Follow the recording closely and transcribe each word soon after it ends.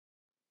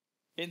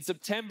In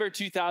September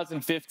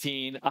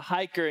 2015, a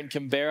hiker in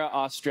Canberra,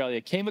 Australia,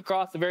 came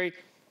across a very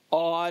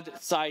odd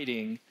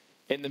sighting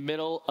in the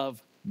middle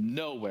of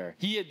nowhere.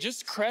 He had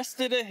just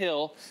crested a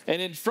hill,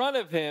 and in front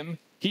of him,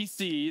 he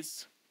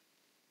sees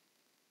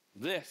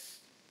this.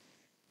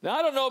 Now,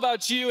 I don't know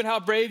about you and how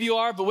brave you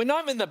are, but when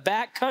I'm in the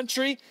back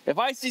country, if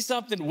I see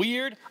something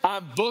weird,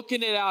 I'm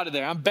booking it out of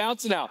there. I'm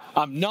bouncing out.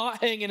 I'm not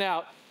hanging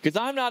out because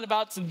I'm not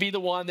about to be the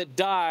one that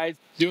dies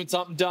doing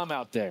something dumb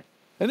out there.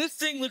 And this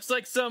thing looks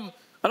like some,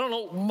 I don't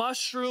know,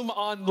 mushroom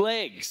on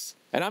legs.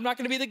 And I'm not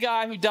going to be the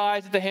guy who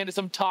dies at the hand of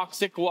some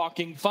toxic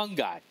walking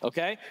fungi,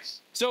 okay?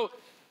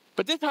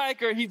 But this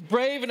hiker, he's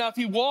brave enough.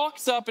 He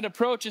walks up and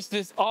approaches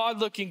this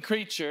odd-looking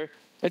creature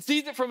and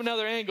sees it from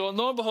another angle. And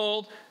lo and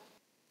behold,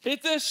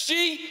 it's a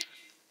sheep.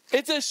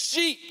 It's a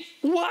sheep.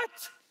 What?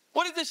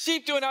 What is a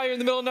sheep doing out here in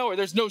the middle of nowhere?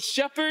 There's no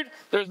shepherd.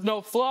 There's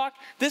no flock.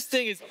 This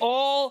thing is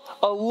all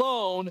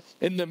alone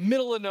in the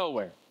middle of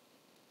nowhere.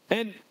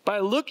 And by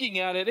looking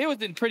at it, it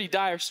was in pretty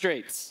dire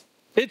straits.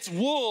 Its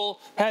wool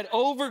had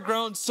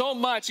overgrown so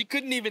much he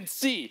couldn't even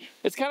see.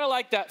 It's kind of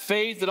like that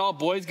phase that all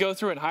boys go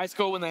through in high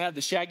school when they have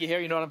the shaggy hair.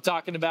 You know what I'm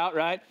talking about,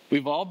 right?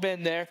 We've all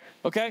been there,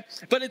 okay?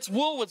 But its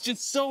wool was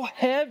just so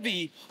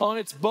heavy on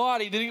its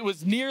body that it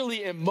was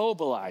nearly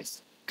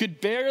immobilized,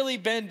 could barely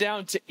bend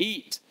down to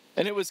eat.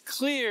 And it was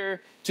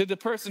clear to the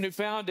person who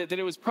found it that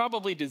it was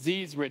probably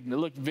disease-ridden. It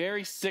looked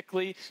very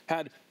sickly,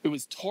 it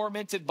was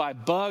tormented by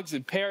bugs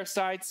and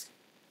parasites.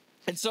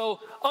 And so,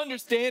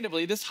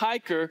 understandably, this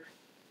hiker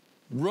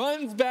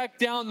runs back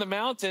down the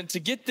mountain to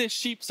get this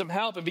sheep some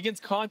help and begins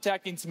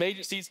contacting some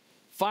agencies,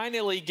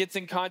 finally gets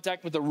in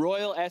contact with the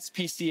Royal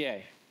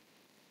SPCA.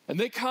 And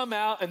they come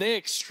out and they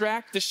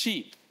extract the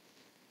sheep.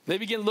 They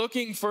begin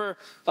looking for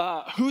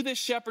who this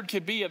shepherd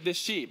could be of this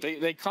sheep.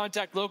 They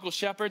contact local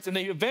shepherds and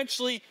they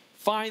eventually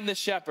find the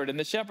shepherd. And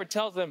the shepherd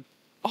tells them,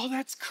 oh,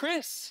 that's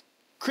Chris.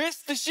 Chris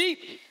the sheep.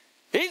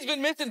 He's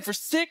been missing for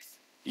 6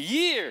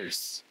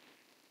 years.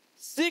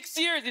 6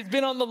 years he's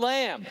been on the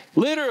lam,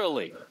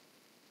 literally.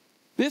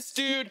 This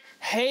dude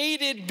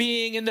hated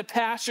being in the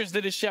pastures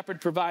that his shepherd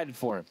provided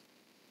for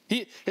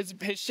him.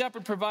 His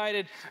shepherd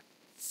provided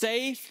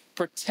safe,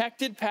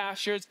 protected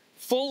pastures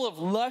full of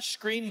lush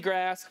green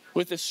grass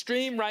with a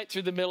stream right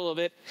through the middle of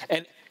it.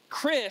 And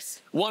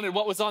Chris wanted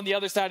what was on the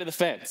other side of the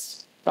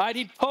fence. Right?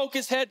 He'd poke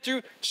his head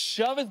through,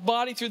 shove his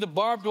body through the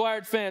barbed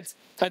wire fence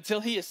until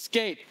he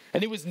escaped.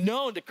 And he was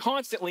known to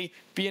constantly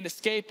be an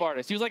escape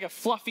artist. He was like a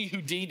fluffy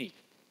Houdini.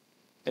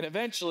 And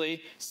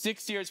eventually,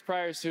 6 years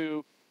prior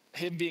to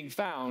him being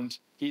found,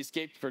 he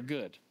escaped for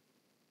good.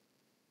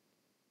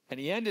 And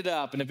he ended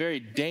up in a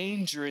very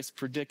dangerous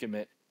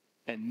predicament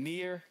and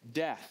near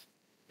death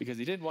because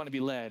he didn't want to be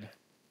led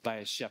by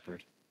his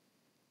shepherd.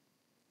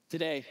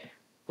 Today,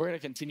 we're going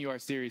to continue our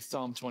series,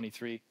 Psalm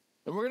 23,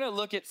 and we're going to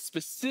look at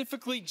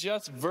specifically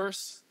just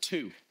verse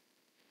 2.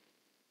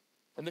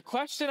 And the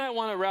question I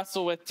want to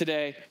wrestle with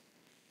today,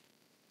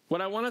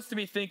 what I want us to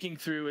be thinking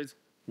through is,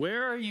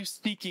 where are you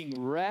seeking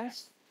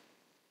rest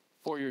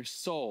for your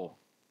soul?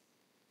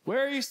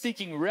 Where are you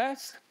seeking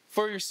rest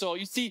for your soul?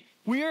 You see,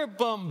 we are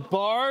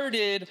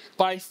bombarded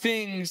by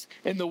things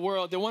in the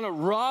world that want to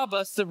rob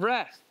us of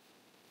rest.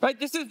 Right?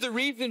 This is the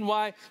reason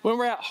why when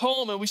we're at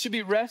home and we should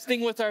be resting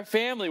with our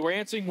family, we're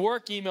answering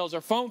work emails or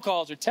phone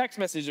calls or text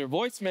messages or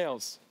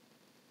voicemails.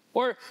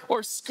 Or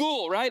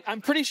school, right?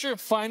 I'm pretty sure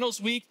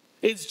finals week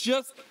is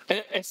just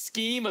a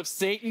scheme of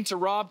Satan to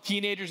rob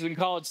teenagers and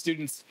college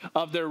students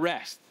of their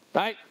rest.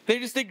 Right? They're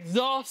just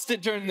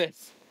exhausted during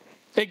this.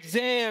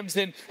 Exams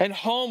and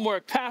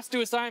homework, past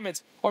due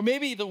assignments, or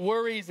maybe the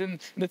worries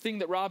and the thing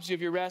that robs you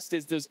of your rest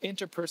is those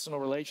interpersonal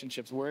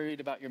relationships,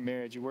 worried about your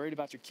marriage, you're worried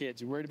about your kids,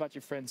 you're worried about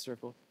your friend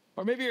circle,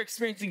 or maybe you're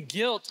experiencing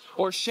guilt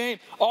or shame.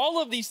 All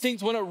of these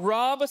things want to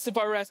rob us of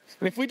our rest,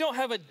 and if we don't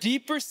have a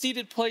deeper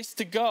seated place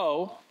to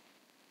go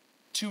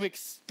to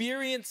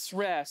experience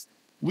rest,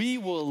 we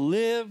will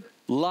live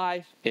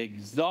life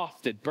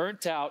exhausted,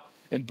 burnt out,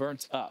 and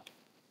burnt up.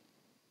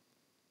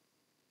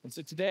 And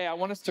so today, I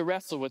want us to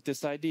wrestle with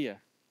this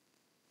idea.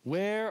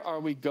 Where are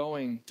we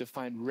going to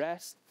find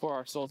rest for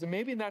our souls? And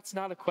maybe that's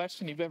not a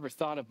question you've ever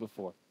thought of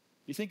before.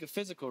 You think of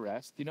physical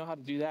rest, you know how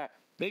to do that.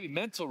 Maybe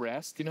mental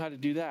rest, you know how to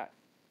do that.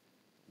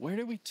 Where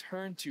do we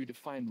turn to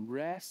find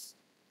rest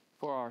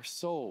for our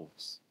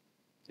souls?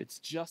 It's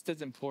just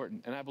as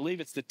important, and I believe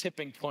it's the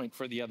tipping point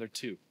for the other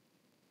two.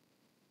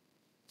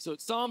 So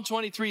Psalm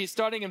 23,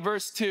 starting in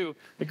verse 2,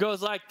 it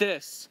goes like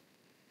this.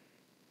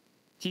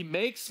 He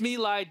makes me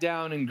lie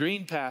down in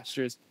green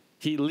pastures.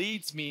 He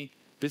leads me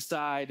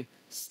beside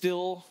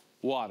still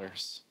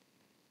waters.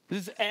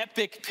 This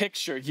epic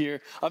picture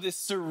here of this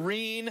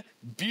serene,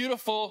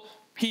 beautiful,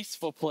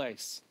 peaceful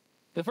place.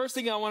 The first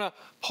thing I want to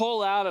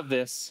pull out of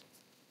this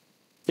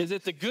is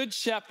that the good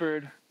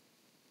shepherd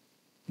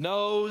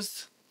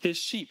knows his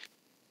sheep.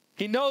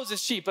 He knows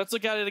his sheep. Let's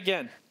look at it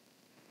again.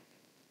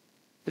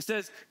 It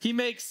says, he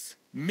makes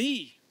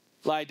me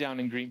lie down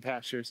in green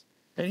pastures,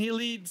 and he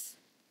leads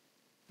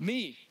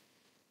me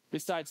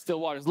beside still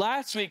waters.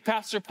 Last week,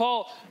 Pastor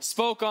Paul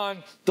spoke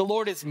on the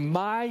Lord is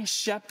my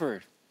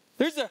shepherd.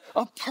 There's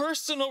a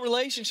personal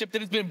relationship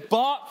that has been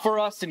bought for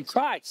us in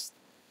Christ.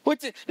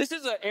 This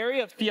is an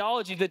area of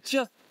theology that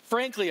just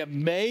frankly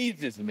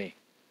amazes me.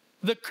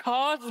 The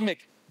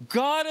cosmic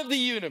God of the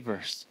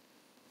universe,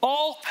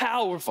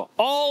 all-powerful,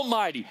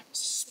 almighty,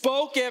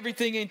 spoke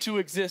everything into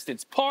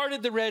existence,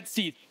 parted the Red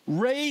Sea,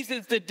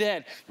 raises the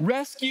dead,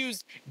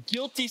 rescues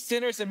guilty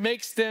sinners and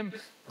makes them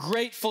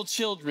grateful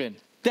children.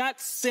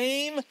 That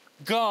same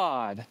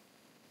God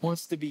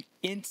wants to be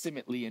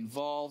intimately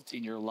involved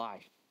in your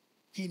life.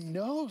 He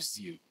knows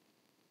you.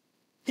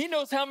 He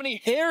knows how many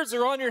hairs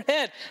are on your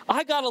head.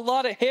 I got a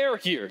lot of hair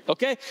here,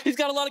 okay? He's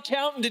got a lot of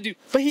counting to do,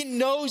 but he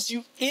knows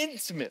you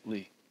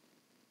intimately.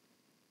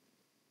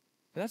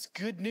 And that's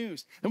good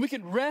news. And we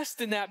can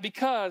rest in that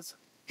because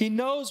he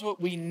knows what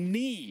we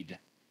need,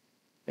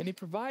 and he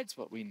provides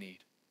what we need.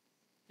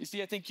 You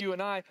see, I think you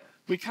and I,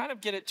 we kind of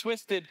get it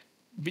twisted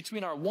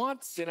between our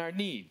wants and our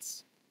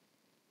needs.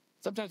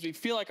 Sometimes we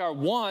feel like our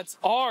wants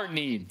are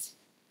needs,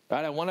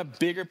 right? I want a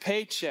bigger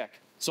paycheck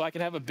so I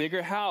can have a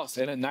bigger house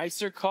and a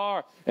nicer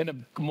car and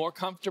a more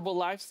comfortable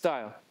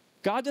lifestyle.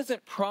 God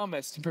doesn't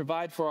promise to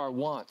provide for our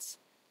wants,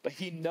 but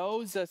he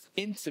knows us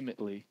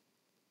intimately,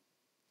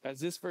 as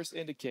this verse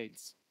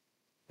indicates,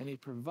 and he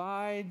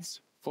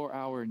provides for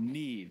our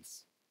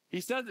needs.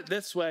 He says it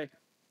this way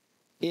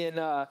in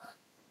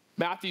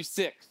Matthew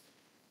 6.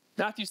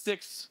 Matthew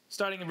 6,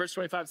 starting in verse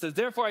 25, says,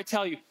 "Therefore I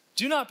tell you,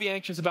 do not be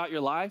anxious about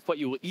your life, what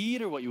you will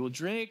eat or what you will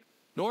drink,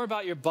 nor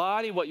about your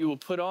body, what you will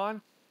put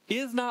on.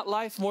 Is not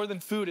life more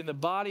than food, and the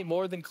body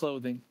more than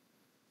clothing?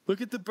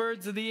 Look at the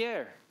birds of the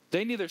air.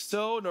 They neither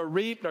sow nor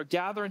reap nor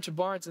gather into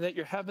barns, and yet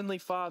your heavenly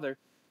Father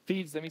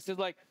feeds them." He says,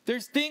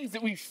 there's things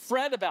that we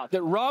fret about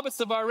that rob us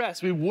of our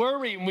rest. We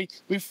worry and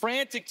we're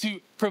frantic to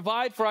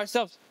provide for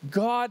ourselves.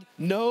 God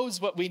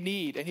knows what we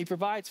need, and he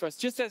provides for us,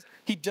 just as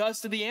he does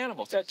to the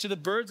animals, to the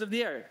birds of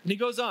the air. And he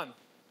goes on.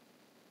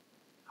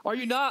 Are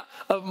you not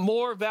of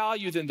more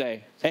value than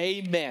they?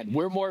 Amen.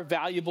 We're more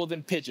valuable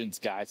than pigeons,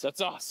 guys.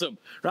 That's awesome,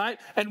 right?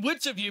 And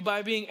which of you,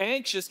 by being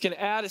anxious, can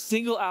add a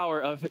single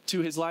hour to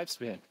his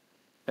lifespan?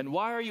 And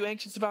why are you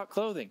anxious about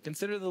clothing?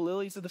 Consider the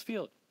lilies of the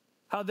field,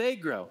 how they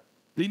grow.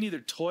 They neither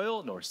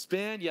toil nor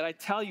spin, yet I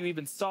tell you,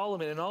 even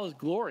Solomon in all his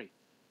glory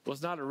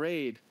was not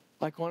arrayed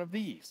like one of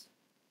these.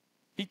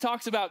 He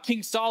talks about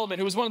King Solomon,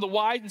 who was one of the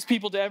wisest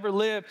people to ever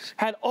live,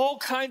 had all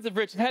kinds of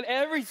riches, had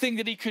everything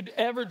that he could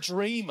ever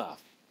dream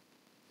of.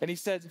 And he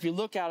says, if you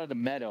look out at a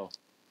meadow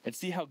and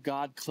see how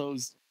God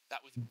clothes that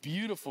with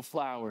beautiful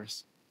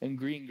flowers and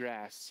green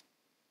grass,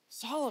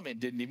 Solomon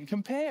didn't even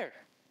compare.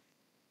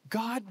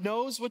 God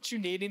knows what you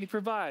need and he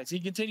provides. He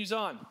continues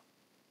on.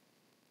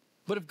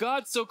 But if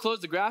God so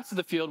clothes the grass of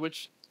the field,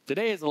 which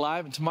today is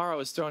alive and tomorrow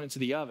is thrown into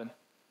the oven,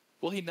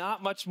 will he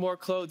not much more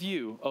clothe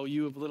you, O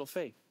you of little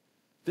faith?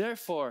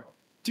 Therefore,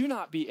 do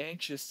not be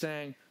anxious,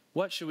 saying,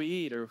 what should we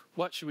eat, or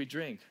what should we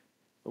drink,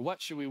 or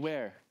what should we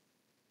wear?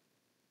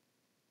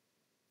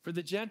 For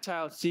the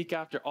Gentiles seek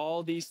after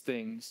all these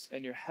things,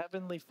 and your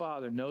heavenly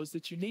Father knows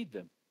that you need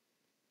them.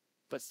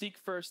 But seek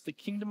first the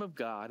kingdom of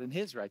God and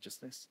his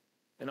righteousness,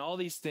 and all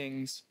these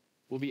things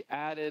will be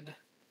added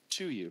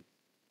to you.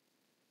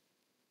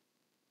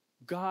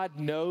 God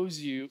knows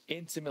you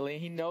intimately,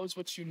 and he knows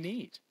what you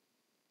need.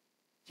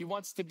 He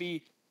wants to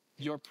be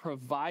your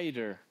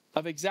provider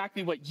of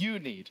exactly what you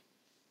need.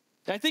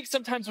 And I think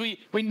sometimes we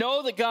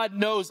know that God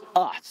knows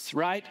us,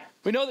 right?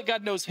 We know that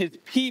God knows his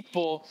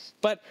people,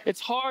 but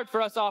it's hard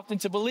for us often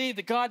to believe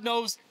that God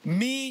knows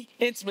me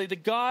intimately. The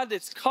God,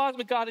 this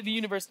cosmic God of the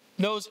universe,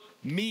 knows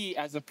me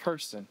as a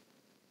person.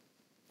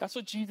 That's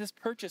what Jesus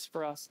purchased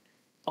for us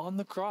on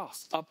the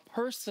cross, a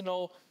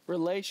personal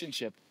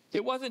relationship.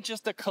 It wasn't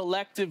just a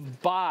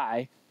collective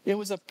buy. It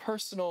was a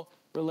personal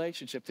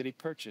relationship that he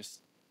purchased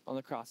on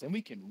the cross. And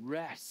we can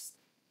rest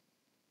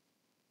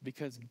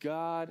because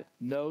God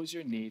knows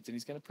your needs and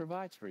he's going to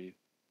provide for you.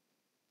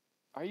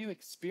 Are you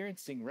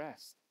experiencing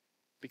rest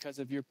because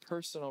of your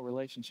personal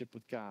relationship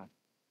with God?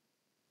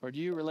 Or do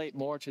you relate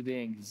more to the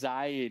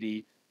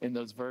anxiety in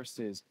those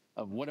verses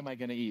of what am I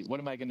going to eat? What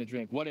am I going to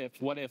drink? What if?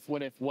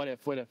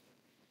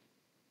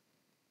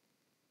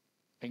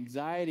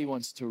 Anxiety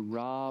wants to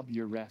rob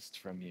your rest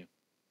from you.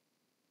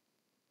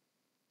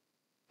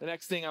 The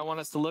next thing I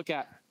want us to look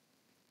at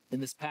in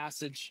this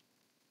passage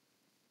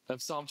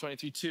of Psalm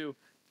 23:2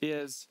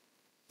 is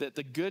that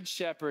the good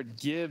shepherd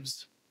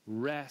gives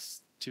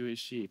rest to his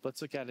sheep.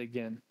 Let's look at it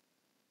again.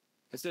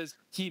 It says,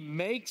 he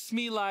makes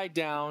me lie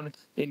down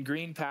in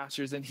green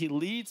pastures and he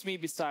leads me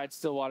beside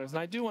still waters. And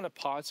I do want to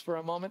pause for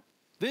a moment.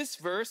 This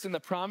verse and the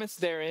promise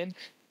therein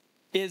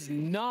is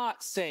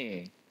not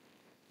saying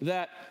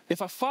that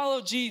if I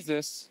follow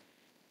Jesus,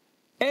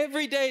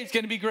 every day is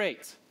going to be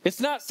great.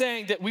 It's not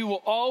saying that we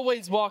will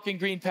always walk in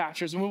green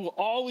pastures and we will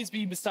always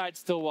be beside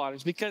still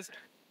waters, because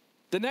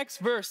the next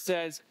verse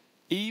says,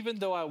 even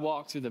though I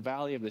walk through the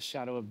valley of the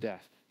shadow of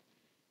death.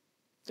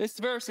 This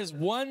verse is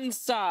one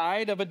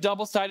side of a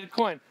double-sided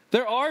coin.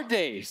 There are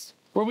days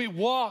where we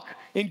walk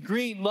in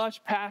green,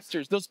 lush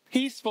pastures, those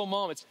peaceful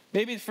moments.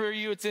 Maybe for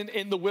you, it's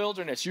in the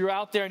wilderness. You're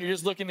out there and you're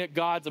just looking at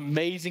God's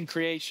amazing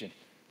creation.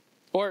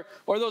 Or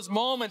those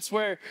moments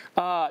where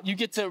you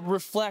get to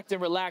reflect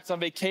and relax on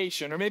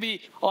vacation, or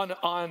maybe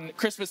on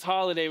Christmas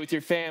holiday with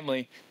your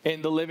family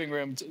in the living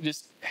room,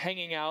 just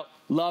hanging out,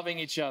 loving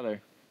each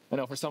other. I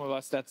know for some of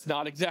us that's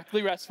not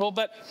exactly restful,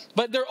 but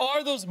there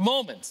are those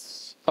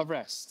moments of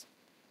rest.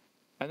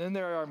 And then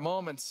there are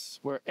moments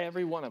where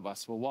every one of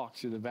us will walk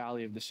through the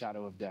valley of the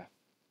shadow of death.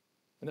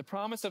 And the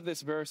promise of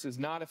this verse is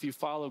not if you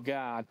follow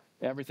God,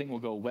 everything will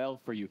go well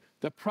for you.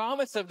 The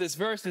promise of this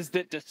verse is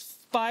that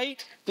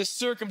despite the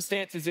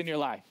circumstances in your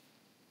life,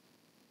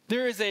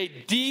 there is a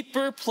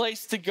deeper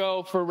place to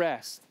go for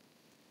rest.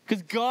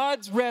 Because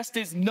God's rest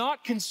is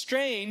not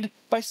constrained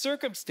by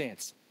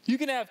circumstance. You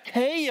can have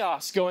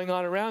chaos going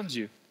on around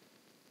you.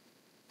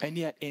 And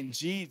yet in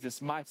Jesus,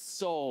 my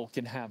soul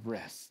can have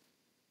rest.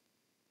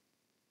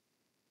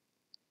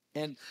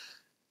 And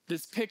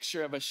this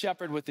picture of a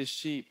shepherd with his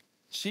sheep.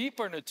 Sheep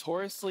are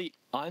notoriously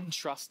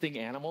untrusting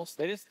animals.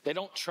 They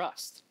don't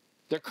trust.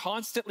 They're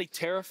constantly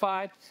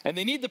terrified, and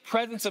they need the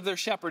presence of their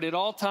shepherd at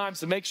all times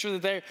to make sure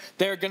that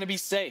they're going to be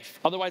safe.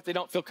 Otherwise, they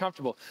don't feel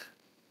comfortable.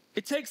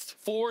 It takes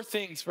 4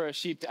 things for a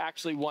sheep to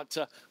actually want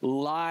to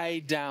lie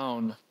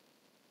down,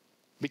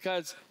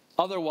 because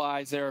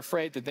otherwise they're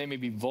afraid that they may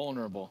be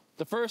vulnerable.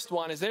 The first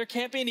one is there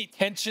can't be any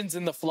tensions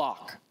in the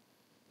flock.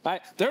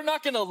 Right? They're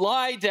not going to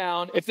lie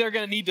down if they're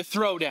going to need to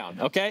throw down,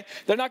 okay?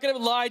 They're not going to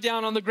lie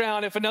down on the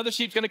ground if another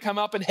sheep's going to come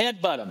up and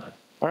headbutt them,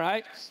 all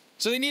right?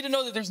 So they need to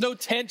know that there's no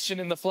tension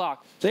in the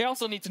flock. They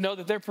also need to know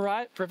that they're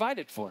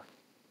provided for.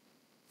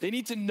 They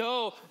need to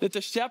know that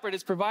the shepherd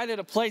has provided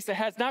a place that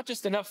has not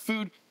just enough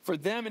food for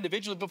them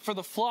individually, but for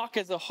the flock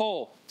as a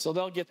whole, so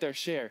they'll get their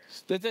share.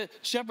 That the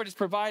shepherd has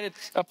provided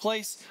a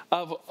place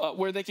of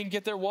where they can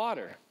get their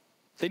water.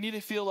 They need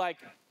to feel like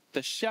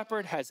the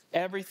shepherd has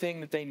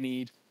everything that they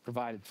need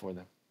provided for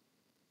them.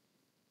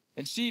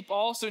 And sheep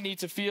also need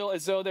to feel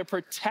as though they're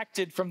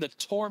protected from the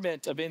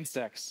torment of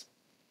insects.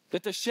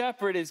 That the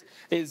shepherd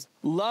is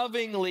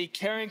lovingly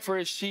caring for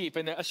his sheep,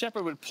 and a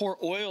shepherd would pour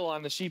oil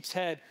on the sheep's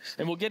head.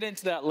 And we'll get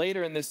into that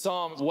later in this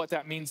psalm, what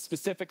that means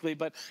specifically,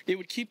 but it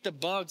would keep the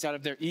bugs out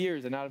of their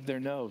ears and out of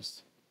their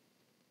nose.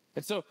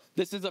 And so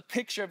this is a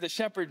picture of the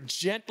shepherd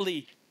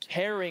gently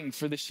caring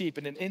for the sheep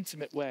in an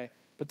intimate way.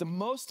 But the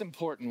most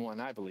important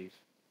one, I believe,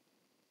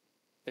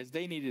 is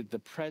they needed the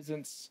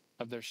presence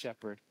of their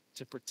shepherd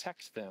to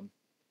protect them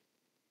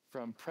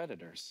from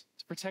predators,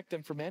 to protect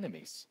them from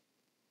enemies.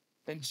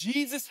 And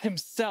Jesus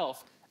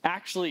himself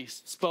actually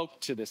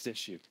spoke to this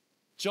issue.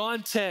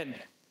 John 10,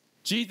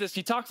 Jesus,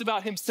 he talks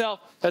about himself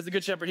as the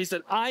good shepherd. He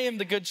said, I am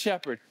the good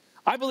shepherd.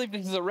 I believe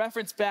this is a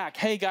reference back.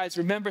 Hey guys,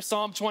 remember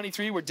Psalm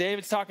 23 where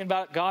David's talking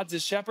about God's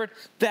his shepherd?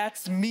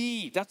 That's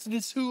me.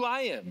 That's who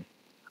I am.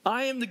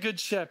 I am the good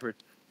shepherd.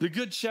 The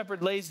good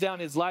shepherd lays down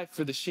his life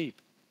for the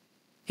sheep.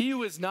 He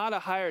who is not a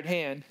hired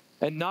hand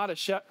and not a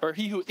shepherd, or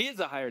he who is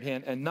a hired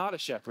hand and not a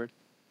shepherd,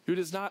 who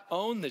does not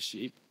own the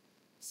sheep,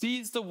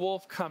 sees the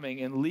wolf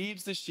coming and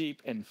leaves the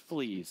sheep and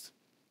flees.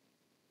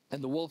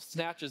 And the wolf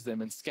snatches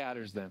them and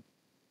scatters them.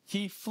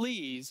 He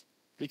flees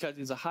because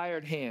he's a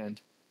hired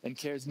hand and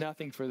cares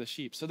nothing for the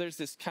sheep. So there's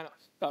this kind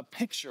of a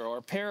picture or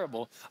a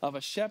parable of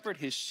a shepherd,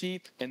 his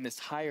sheep, and this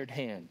hired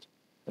hand.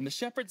 And the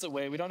shepherd's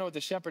away. We don't know what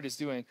the shepherd is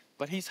doing,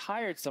 but he's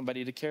hired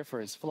somebody to care for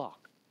his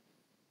flock.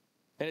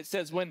 And it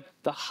says when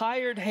the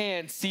hired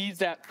hand sees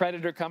that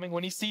predator coming,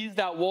 when he sees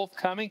that wolf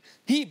coming,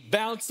 he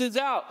bounces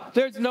out.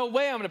 There's no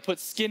way I'm going to put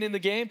skin in the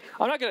game.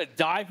 I'm not going to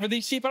die for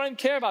these sheep. I don't even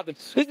care about them.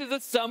 This is a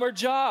summer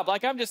job.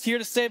 Like I'm just here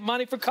to save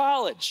money for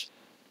college.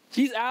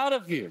 He's out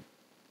of here.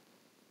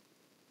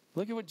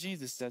 Look at what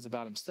Jesus says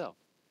about himself.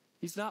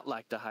 He's not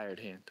like the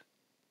hired hand.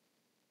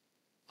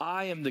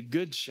 I am the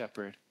good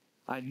shepherd.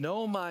 I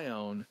know my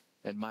own,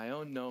 and my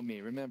own know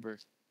me. Remember,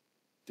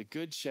 the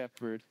good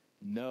shepherd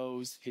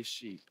knows his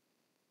sheep.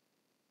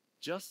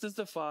 Just as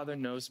the Father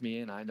knows me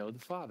and I know the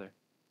Father.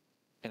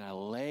 And I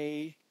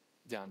lay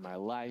down my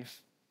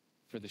life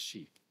for the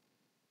sheep.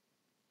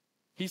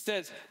 He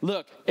says,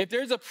 look, if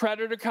there's a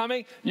predator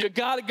coming, you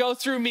got to go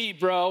through me,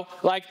 bro.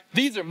 Like,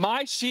 these are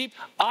my sheep.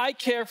 I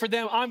care for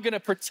them. I'm going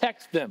to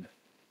protect them.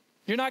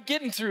 You're not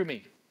getting through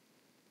me.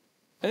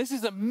 And this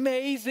is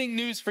amazing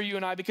news for you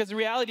and I, because the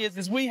reality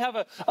is we have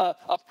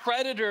a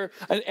predator,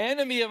 an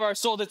enemy of our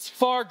soul that's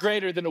far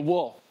greater than a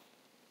wolf.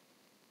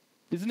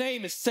 His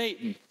name is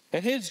Satan.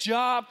 And his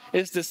job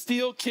is to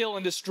steal, kill,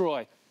 and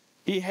destroy.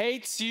 He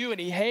hates you and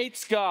he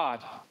hates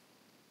God.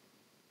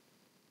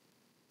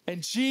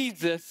 And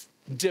Jesus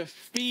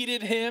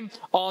defeated him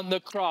on the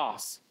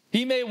cross.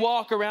 He may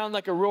walk around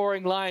like a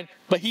roaring lion,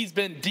 but he's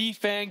been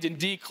defanged and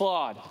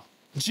declawed.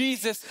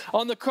 Jesus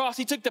on the cross,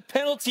 he took the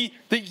penalty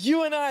that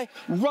you and I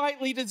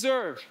rightly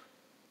deserve.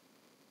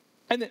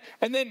 And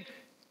then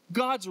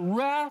God's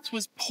wrath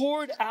was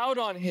poured out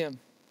on him.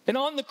 And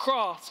on the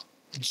cross,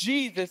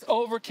 Jesus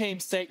overcame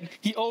Satan,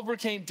 he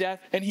overcame death,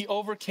 and he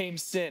overcame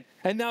sin.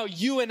 And now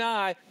you and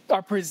I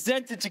are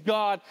presented to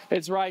God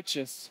as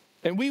righteous.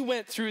 And we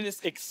went through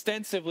this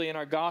extensively in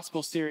our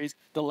gospel series,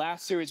 the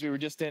last series we were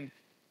just in.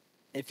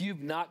 If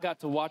you've not got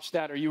to watch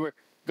that or you were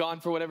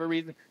gone for whatever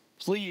reason,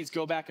 Please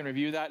go back and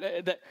review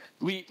that.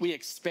 We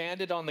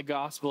expanded on the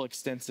gospel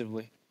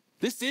extensively.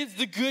 This is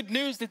the good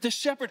news that the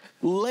shepherd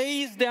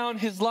lays down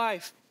his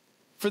life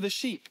for the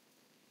sheep.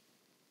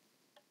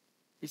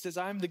 He says,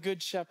 I'm the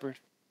good shepherd.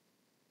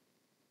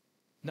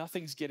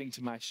 Nothing's getting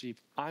to my sheep.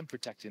 I'm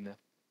protecting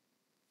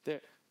them.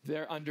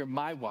 They're under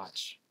my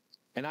watch.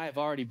 And I have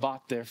already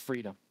bought their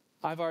freedom.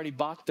 I've already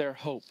bought their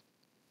hope.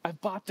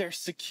 I've bought their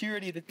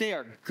security that they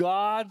are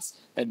God's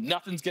and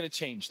nothing's going to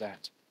change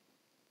that.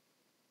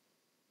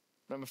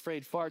 But I'm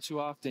afraid far too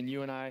often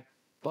you and I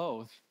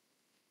both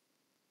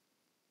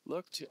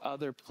look to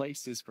other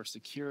places for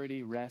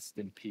security, rest,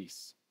 and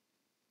peace.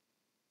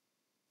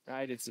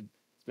 Right? It's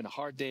been a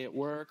hard day at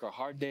work or a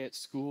hard day at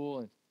school.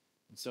 And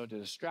so to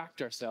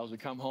distract ourselves, we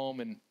come home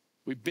and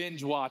we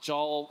binge watch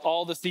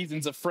all the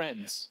seasons of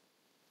Friends.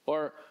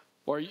 Or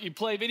you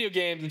play video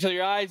games until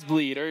your eyes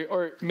bleed.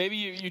 Or maybe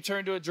you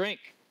turn to a drink.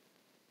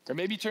 Or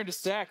maybe you turn to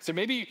sex. Or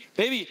maybe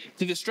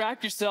to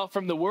distract yourself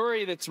from the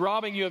worry that's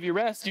robbing you of your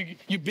rest,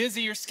 you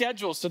busy your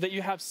schedule so that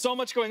you have so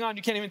much going on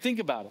you can't even think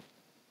about it.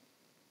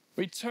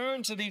 We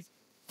turn to these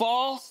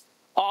false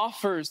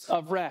offers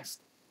of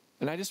rest.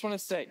 And I just want to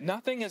say,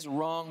 nothing is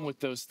wrong with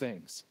those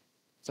things.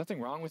 There's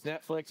nothing wrong with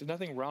Netflix. There's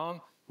nothing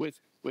wrong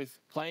with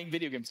playing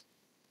video games.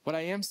 What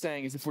I am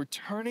saying is if we're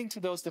turning to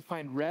those to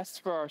find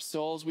rest for our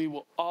souls, we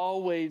will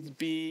always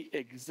be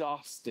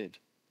exhausted.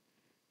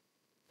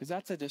 Because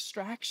that's a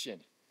distraction.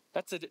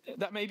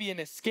 That may be an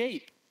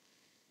escape.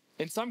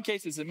 In some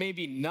cases, it may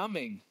be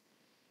numbing.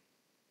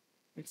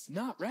 It's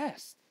not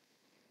rest.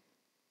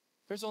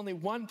 There's only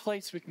one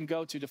place we can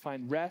go to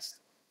find rest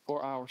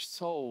for our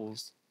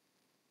souls,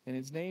 and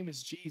his name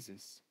is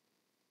Jesus.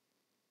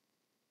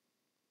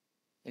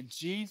 And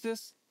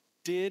Jesus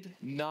did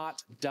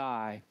not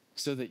die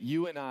so that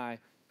you and I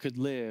could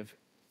live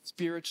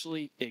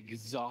spiritually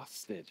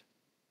exhausted.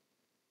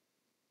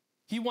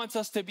 He wants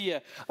us to be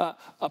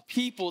a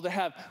people to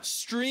have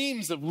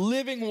streams of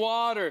living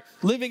water,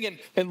 living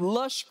in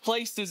lush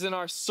places in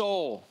our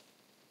soul.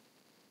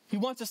 He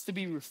wants us to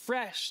be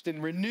refreshed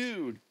and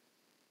renewed.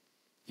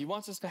 He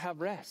wants us to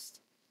have rest.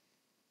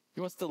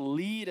 He wants to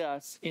lead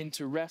us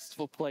into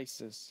restful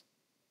places.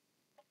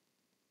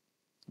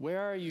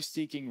 Where are you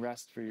seeking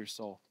rest for your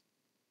soul?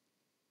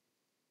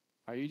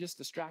 Are you just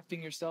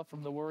distracting yourself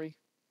from the worry?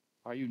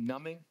 Are you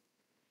numbing?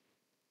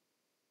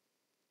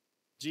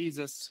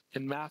 Jesus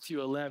in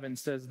Matthew 11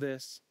 says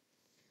this.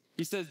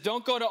 He says,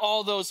 don't go to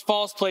all those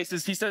false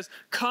places. He says,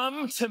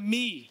 come to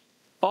me,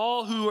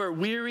 all who are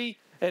weary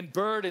and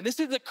burdened. This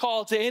is a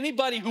call to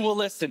anybody who will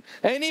listen,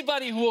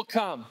 anybody who will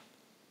come.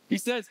 He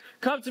says,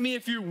 come to me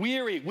if you're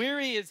weary.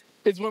 Weary is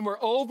when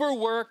we're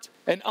overworked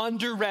and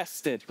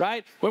under-rested,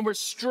 right? When we're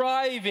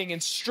striving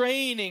and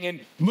straining and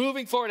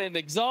moving forward and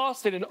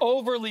exhausted and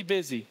overly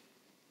busy.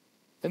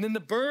 And then the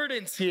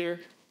burdens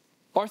here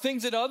are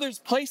things that others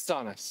placed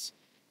on us.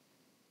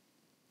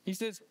 He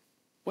says,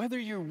 whether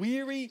you're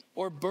weary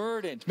or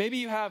burdened, maybe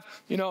you have,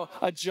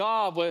 a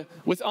job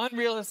with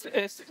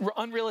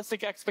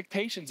unrealistic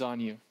expectations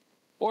on you.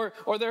 Or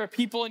there are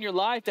people in your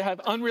life that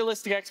have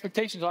unrealistic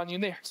expectations on you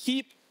and they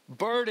heap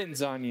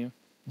burdens on you.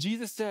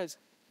 Jesus says,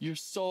 your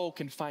soul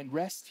can find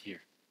rest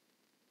here.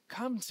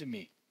 Come to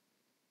me.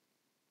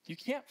 You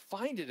can't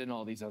find it in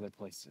all these other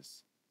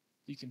places.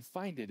 You can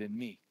find it in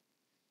me.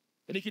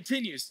 And he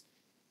continues,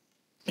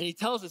 and he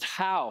tells us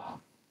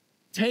how.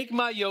 Take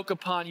my yoke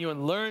upon you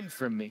and learn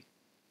from me,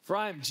 for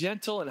I am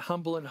gentle and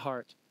humble in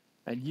heart,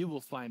 and you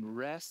will find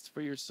rest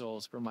for your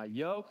souls. For my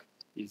yoke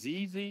is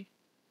easy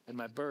and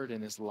my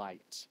burden is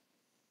light.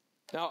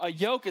 Now, a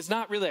yoke is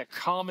not really a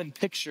common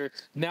picture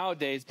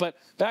nowadays, but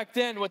back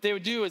then what they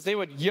would do is they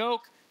would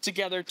yoke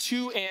together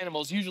two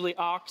animals, usually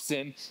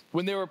oxen,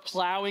 when they were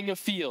plowing a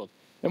field.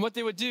 And what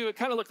they would do, it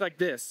kind of looked like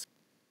this.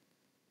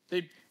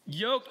 They'd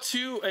yoke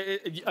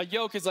a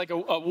yoke is like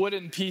a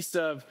wooden piece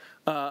of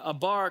a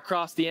bar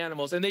across the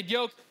animals. And they'd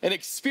yoke an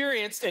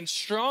experienced and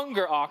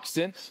stronger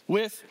oxen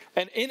with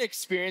an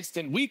inexperienced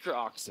and weaker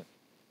oxen.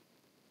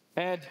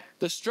 And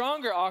the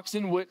stronger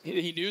oxen,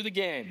 he knew the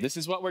game. This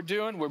is what we're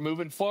doing. We're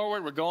moving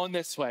forward. We're going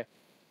this way.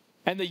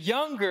 And the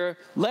younger,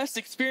 less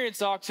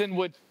experienced oxen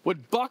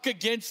would buck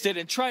against it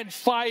and try and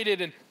fight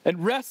it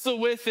and wrestle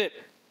with it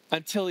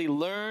until he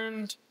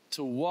learned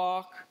to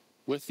walk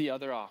with the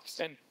other ox.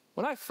 And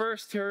when I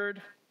first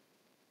heard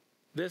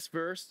this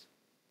verse,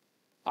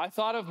 I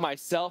thought of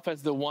myself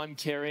as the one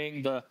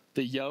carrying the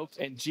yoke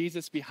and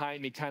Jesus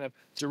behind me kind of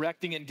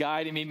directing and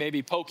guiding me,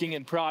 maybe poking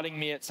and prodding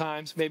me at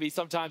times. Maybe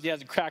sometimes he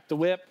hasn't cracked the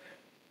whip.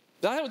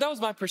 That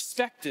was my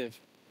perspective.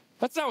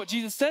 That's not what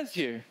Jesus says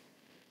here.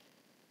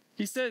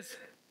 He says,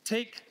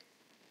 take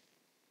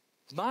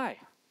my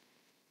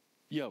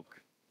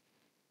yoke.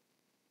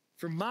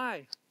 For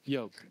my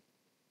yoke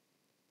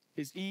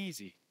is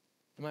easy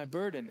and my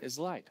burden is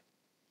light.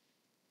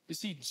 You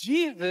see,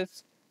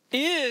 Jesus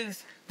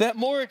is that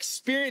more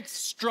experienced,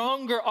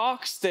 stronger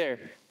ox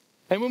there.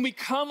 And when we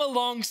come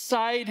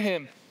alongside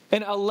him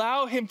and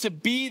allow him to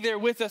be there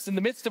with us in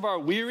the midst of our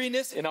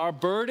weariness and our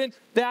burden,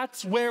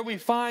 that's where we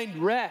find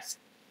rest.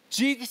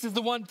 Jesus is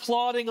the one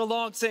plodding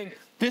along saying,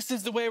 this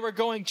is the way we're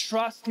going.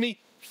 Trust me,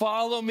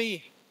 follow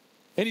me.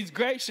 And he's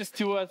gracious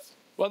to us,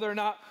 whether or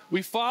not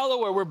we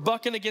follow or we're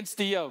bucking against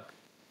the yoke.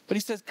 But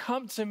he says,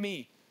 come to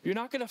me. You're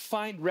not going to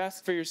find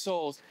rest for your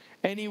souls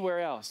anywhere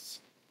else.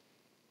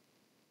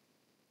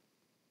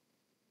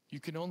 You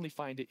can only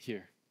find it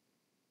here.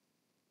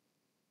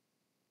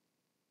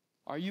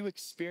 Are you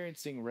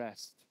experiencing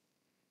rest?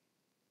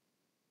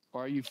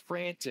 Or are you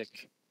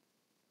frantic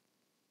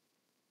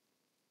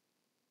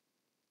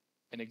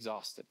and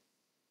exhausted?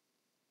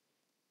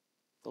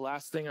 The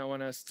last thing I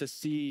want us to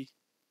see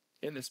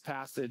in this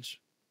passage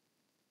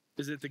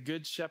is that the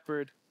Good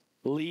Shepherd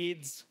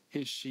leads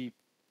his sheep.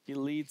 He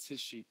leads his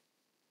sheep.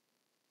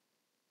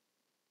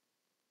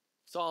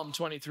 Psalm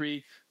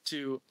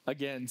 23:2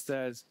 again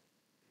says,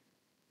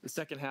 the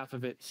second half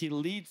of it, he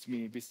leads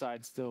me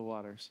beside still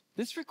waters.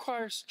 This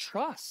requires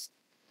trust.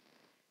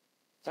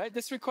 Right?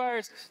 This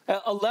requires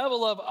a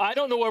level of, I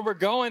don't know where we're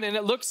going and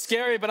it looks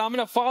scary, but I'm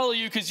going to follow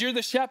you because you're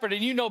the shepherd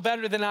and you know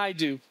better than I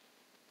do.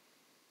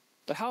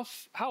 But how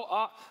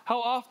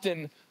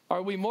often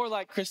are we more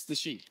like Chris the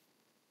sheep?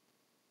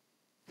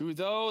 Who,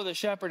 though the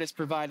shepherd has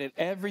provided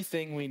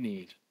everything we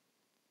need,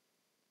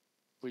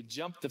 we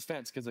jump the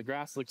fence because the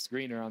grass looks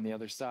greener on the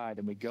other side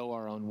and we go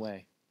our own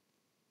way,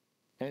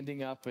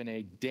 ending up in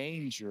a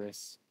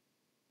dangerous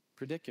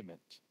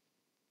predicament.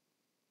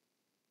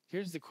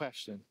 Here's the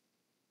question.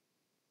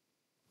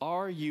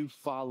 Are you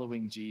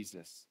following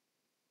Jesus?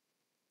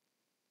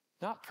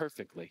 Not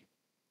perfectly.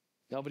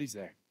 Nobody's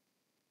there.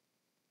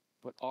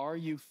 But are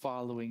you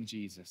following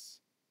Jesus?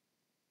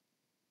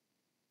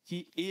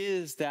 He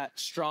is that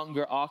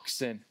stronger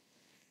oxen.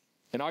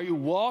 And are you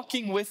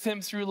walking with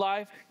him through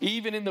life,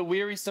 even in the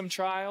wearisome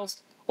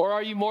trials? Or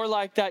are you more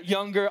like that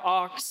younger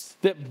ox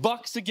that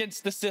bucks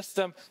against the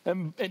system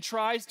and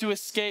tries to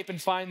escape and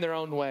find their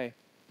own way?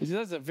 Because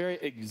that's a very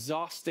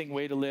exhausting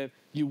way to live.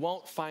 You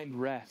won't find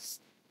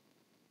rest.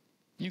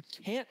 You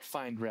can't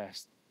find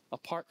rest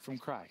apart from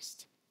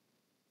Christ.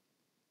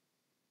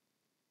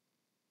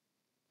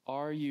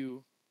 Are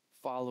you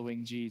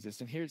following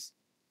Jesus? And I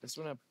just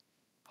want to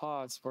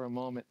pause for a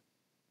moment.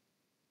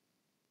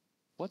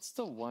 What's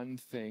the one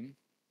thing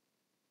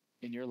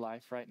in your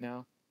life right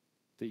now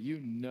that you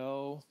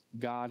know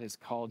God has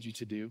called you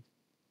to do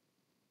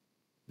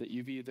that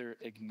you've either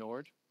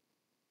ignored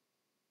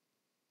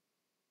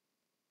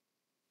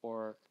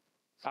or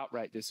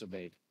outright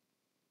disobeyed?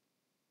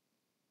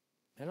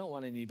 I don't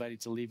want anybody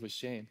to leave with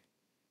shame.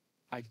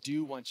 I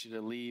do want you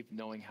to leave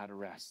knowing how to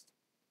rest.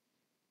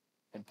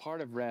 And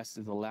part of rest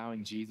is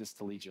allowing Jesus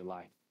to lead your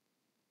life.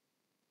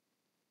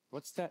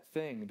 What's that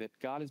thing that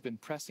God has been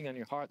pressing on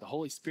your heart? The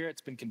Holy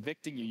Spirit's been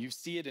convicting you. You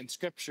see it in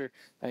Scripture,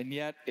 and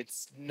yet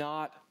it's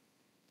not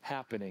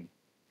happening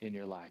in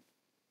your life.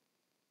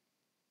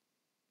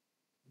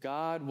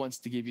 God wants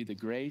to give you the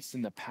grace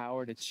and the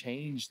power to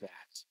change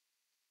that.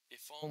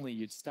 If only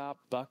you'd stop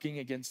bucking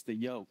against the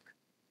yoke,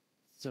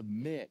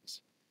 submit,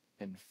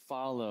 and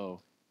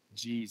follow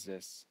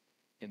Jesus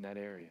in that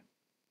area.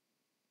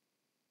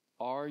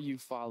 Are you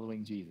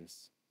following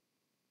Jesus?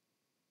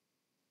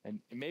 And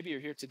maybe you're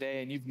here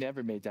today and you've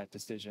never made that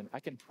decision.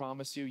 I can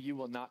promise you, you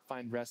will not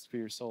find rest for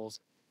your souls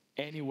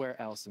anywhere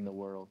else in the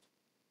world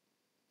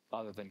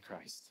other than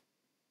Christ.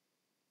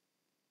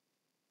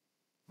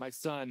 My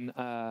son,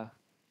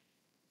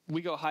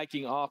 we go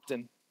hiking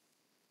often.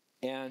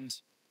 And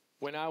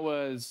when I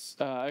was,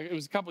 it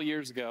was a couple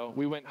years ago,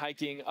 we went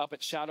hiking up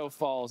at Shadow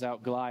Falls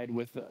out Glide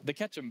with the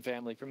Ketchum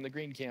family from the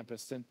Green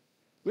Campus. And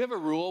we have a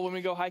rule when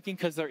we go hiking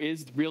because there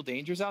is real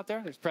dangers out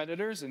there. There's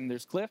predators and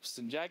there's cliffs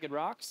and jagged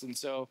rocks. And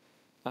so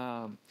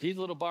he's a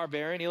little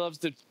barbarian. He loves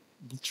to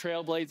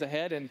trailblaze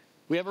ahead. And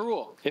we have a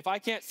rule. If I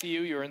can't see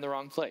you, you're in the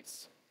wrong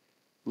place.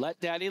 Let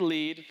Daddy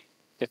lead.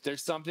 If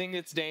there's something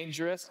that's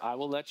dangerous, I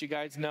will let you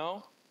guys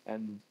know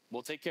and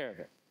we'll take care of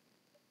it.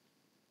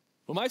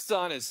 Well, my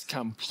son has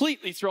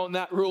completely thrown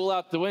that rule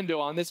out the window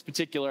on this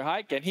particular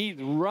hike, and he's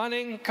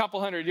running a couple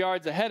hundred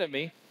yards ahead of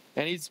me,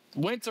 and he's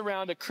went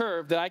around a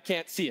curve that I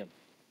can't see him.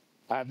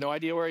 I have no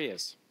idea where he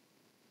is.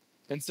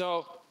 And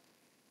so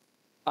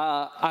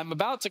I'm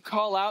about to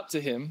call out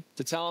to him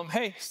to tell him,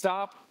 hey,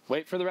 stop,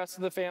 wait for the rest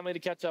of the family to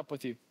catch up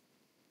with you.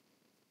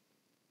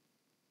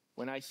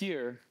 When I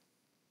hear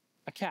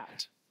a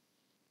cat.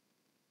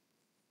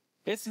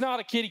 It's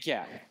not a kitty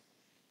cat.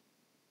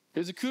 It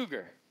was a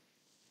cougar.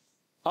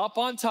 Up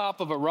on top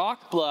of a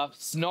rock bluff,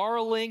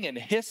 snarling and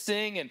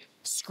hissing and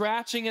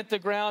scratching at the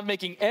ground,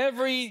 making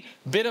every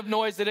bit of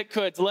noise that it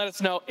could to let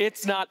us know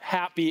it's not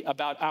happy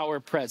about our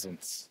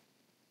presence.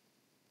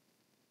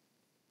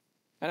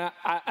 And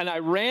I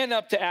ran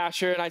up to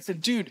Asher and I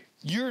said, dude,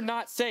 you're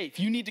not safe.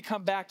 You need to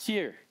come back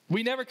here.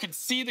 We never could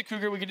see the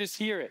cougar. We could just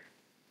hear it.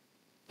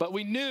 But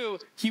we knew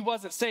he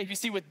wasn't safe. You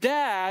see, with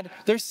Dad,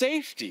 there's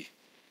safety.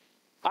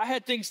 I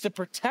had things to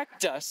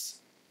protect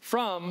us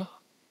from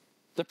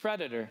the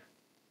predator.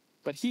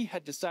 But he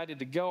had decided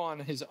to go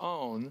on his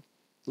own,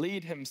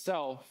 lead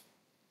himself,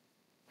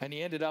 and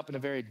he ended up in a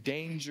very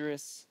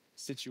dangerous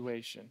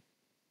situation.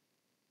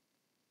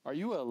 Are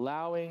you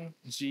allowing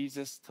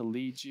Jesus to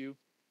lead you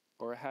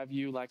Or have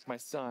you, like my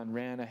son,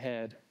 ran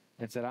ahead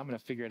and said, I'm going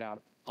to figure it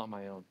out on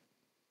my own?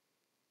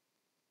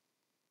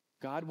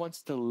 God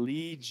wants to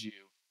lead you.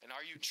 And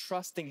are you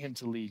trusting him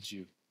to lead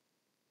you?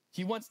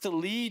 He wants to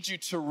lead you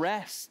to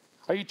rest.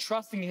 Are you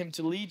trusting him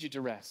to lead you to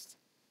rest?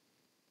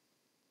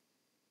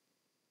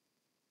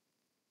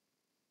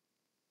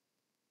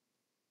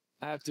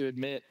 I have to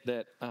admit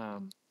that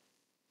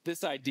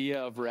this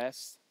idea of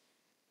rest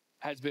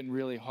has been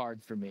really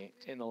hard for me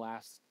in the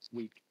last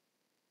week.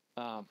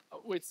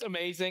 It's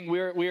amazing.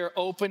 We're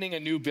opening a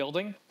new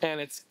building,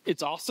 and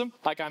it's awesome.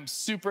 Like, I'm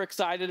super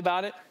excited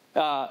about it.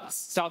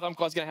 South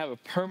Umpqua is going to have a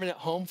permanent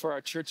home for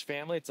our church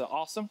family. It's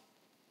awesome.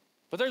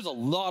 But there's a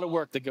lot of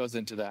work that goes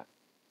into that.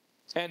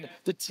 And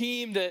the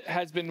team that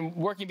has been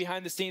working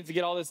behind the scenes to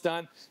get all this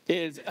done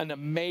is an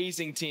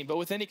amazing team. But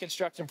with any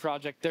construction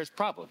project, there's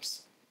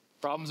problems.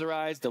 Problems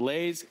arise,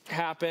 delays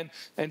happen.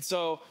 And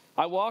so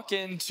I walk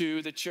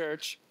into the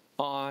church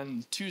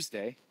on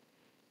Tuesday,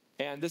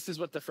 and this is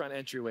what the front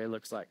entryway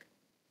looks like.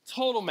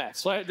 Total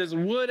mess, right? There's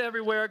wood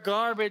everywhere,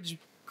 garbage,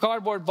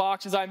 cardboard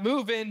boxes. I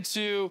move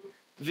into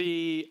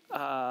the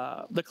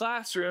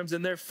classrooms,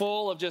 and they're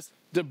full of just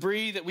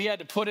debris that we had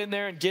to put in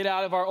there and get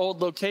out of our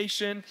old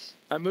location.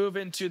 I move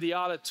into the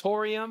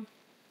auditorium,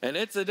 and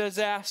it's a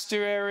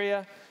disaster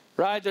area,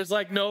 right? There's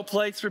like no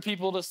place for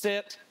people to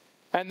sit.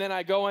 And then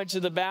I go into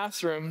the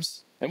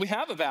bathrooms, and we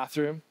have a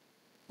bathroom.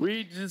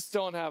 We just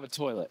don't have a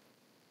toilet.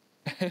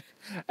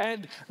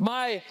 And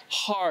my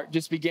heart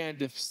just began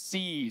to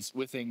seize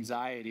with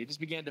anxiety. It just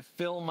began to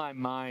fill my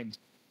mind.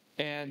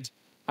 And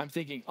I'm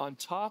thinking, on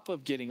top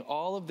of getting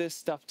all of this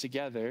stuff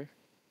together,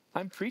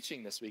 I'm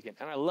preaching this weekend,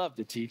 and I love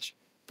to teach,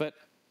 but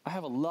I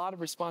have a lot of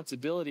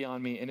responsibility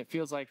on me, and it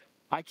feels like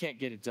I can't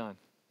get it done.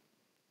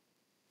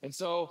 And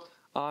so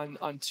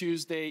on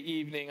Tuesday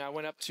evening, I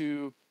went up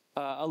to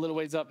a little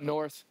ways up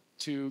north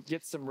to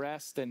get some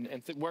rest and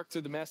work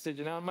through the message.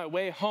 And on my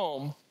way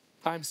home,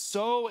 I'm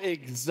so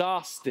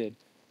exhausted,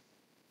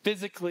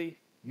 physically,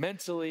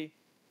 mentally,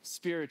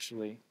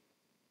 spiritually,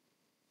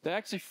 that I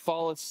actually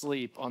fall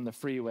asleep on the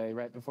freeway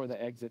right before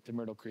the exit to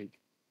Myrtle Creek.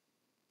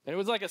 And it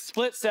was like a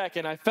split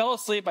second. I fell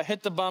asleep, I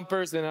hit the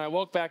bumpers, and I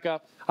woke back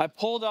up. I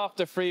pulled off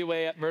the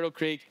freeway at Myrtle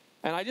Creek,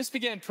 and I just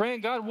began praying,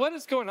 God, what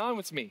is going on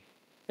with me?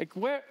 Like,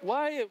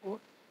 why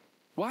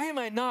am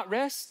I not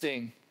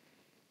resting?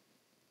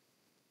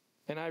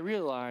 And I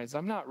realized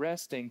I'm not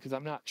resting because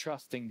I'm not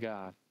trusting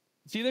God.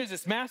 See, there's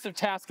this massive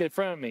task in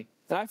front of me,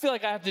 and I feel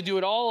like I have to do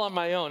it all on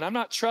my own. I'm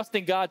not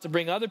trusting God to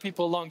bring other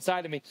people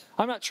alongside of me.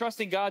 I'm not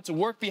trusting God to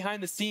work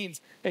behind the scenes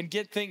and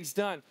get things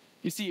done.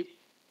 You see,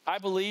 I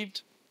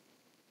believed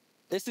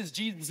this is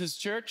Jesus'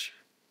 church,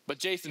 but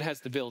Jason has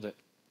to build it.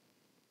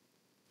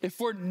 If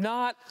we're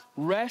not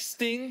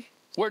resting,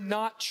 we're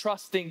not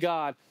trusting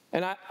God.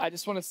 And I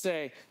just want to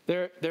say,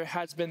 there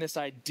has been this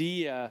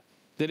idea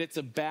that it's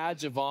a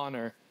badge of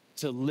honor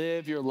to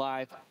live your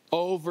life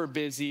over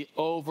busy,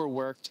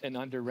 overworked, and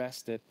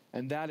under-rested.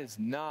 And that is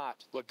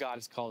not what God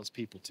has called his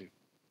people to.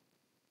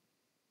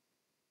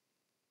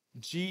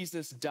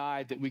 Jesus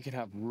died that we could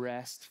have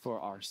rest for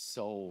our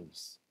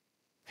souls,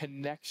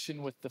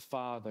 connection with the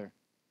Father.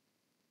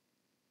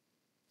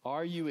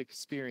 Are you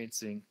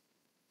experiencing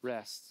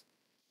rest?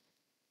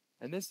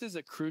 And this is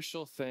a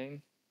crucial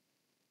thing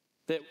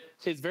that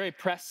is very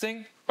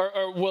pressing,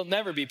 or will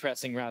never be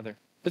pressing, rather.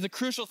 It's a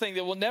crucial thing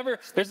that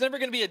there's never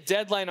going to be a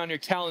deadline on your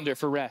calendar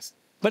for rest.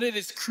 But it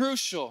is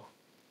crucial,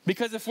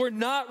 because if we're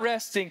not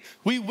resting,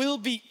 we will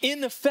be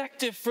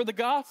ineffective for the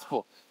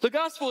gospel. The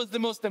gospel is the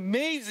most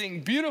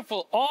amazing,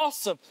 beautiful,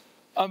 awesome,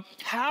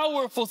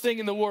 powerful thing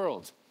in the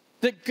world.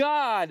 That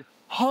God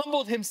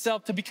humbled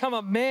himself to become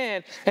a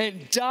man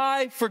and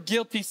die for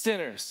guilty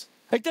sinners.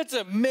 Like, that's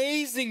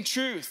amazing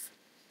truth.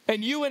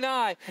 And you and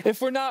I,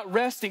 if we're not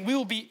resting, we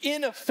will be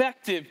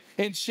ineffective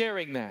in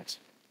sharing that.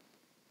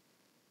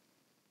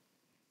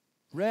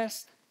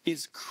 Rest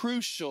is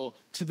crucial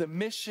to the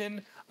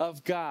mission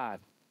of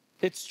God.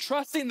 It's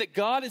trusting that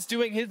God is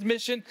doing his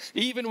mission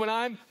even when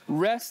I'm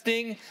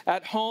resting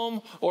at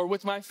home or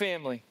with my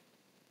family.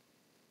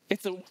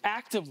 It's an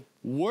act of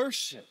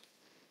worship.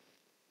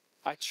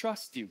 I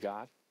trust you,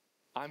 God.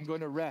 I'm going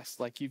to rest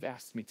like you've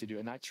asked me to do,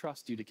 and I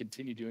trust you to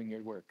continue doing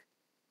your work.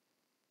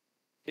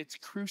 It's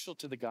crucial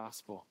to the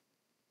gospel.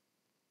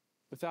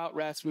 Without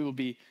rest, we will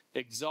be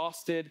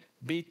exhausted,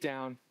 beat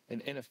down,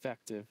 and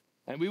ineffective.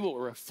 And we will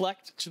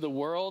reflect to the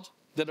world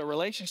that a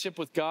relationship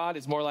with God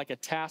is more like a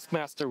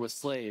taskmaster with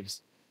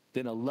slaves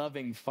than a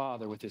loving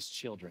father with his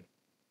children.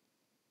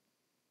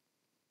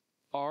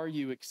 Are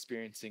you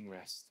experiencing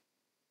rest?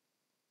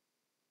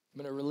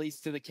 I'm going to release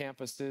to the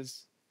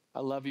campuses.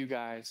 I love you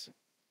guys.